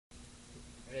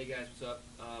Hey guys, what's up?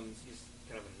 It's just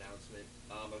kind of an announcement.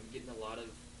 I'm getting a lot of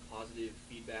positive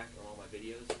feedback on all my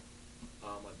videos,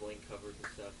 my blank covers and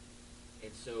stuff.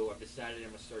 And so I've decided I'm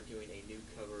going to start doing a new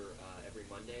cover every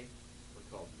Monday. We're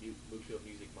called MUCHO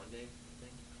Music Monday, I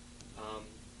think.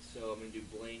 So I'm going to do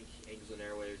blank, angles and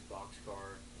airwaves,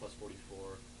 boxcar, plus 44.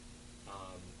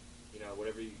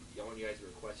 Whatever I want you guys to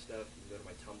request stuff, you can go to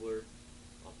my tumblr.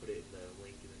 I'll put it in the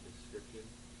link in the description.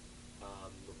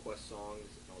 Request songs,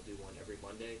 and I'll do one every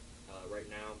Monday. Right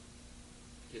now,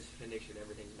 just finished an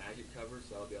Everything's Magic cover,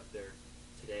 so I'll be up there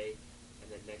today. And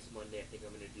then next Monday, I think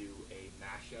I'm going to do a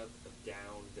mashup of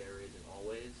Down, There Is, and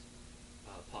Always.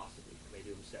 Possibly. I may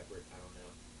do them separate, I don't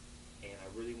know. And I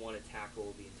really want to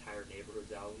tackle the entire Neighborhoods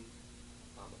album.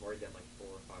 I've already done like 4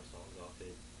 or 5 songs off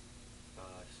it.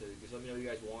 So just let me know what you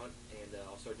guys want, and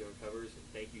I'll start doing covers. And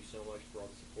thank you so much for all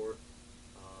the support.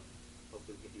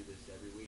 Hopefully we can do this every week.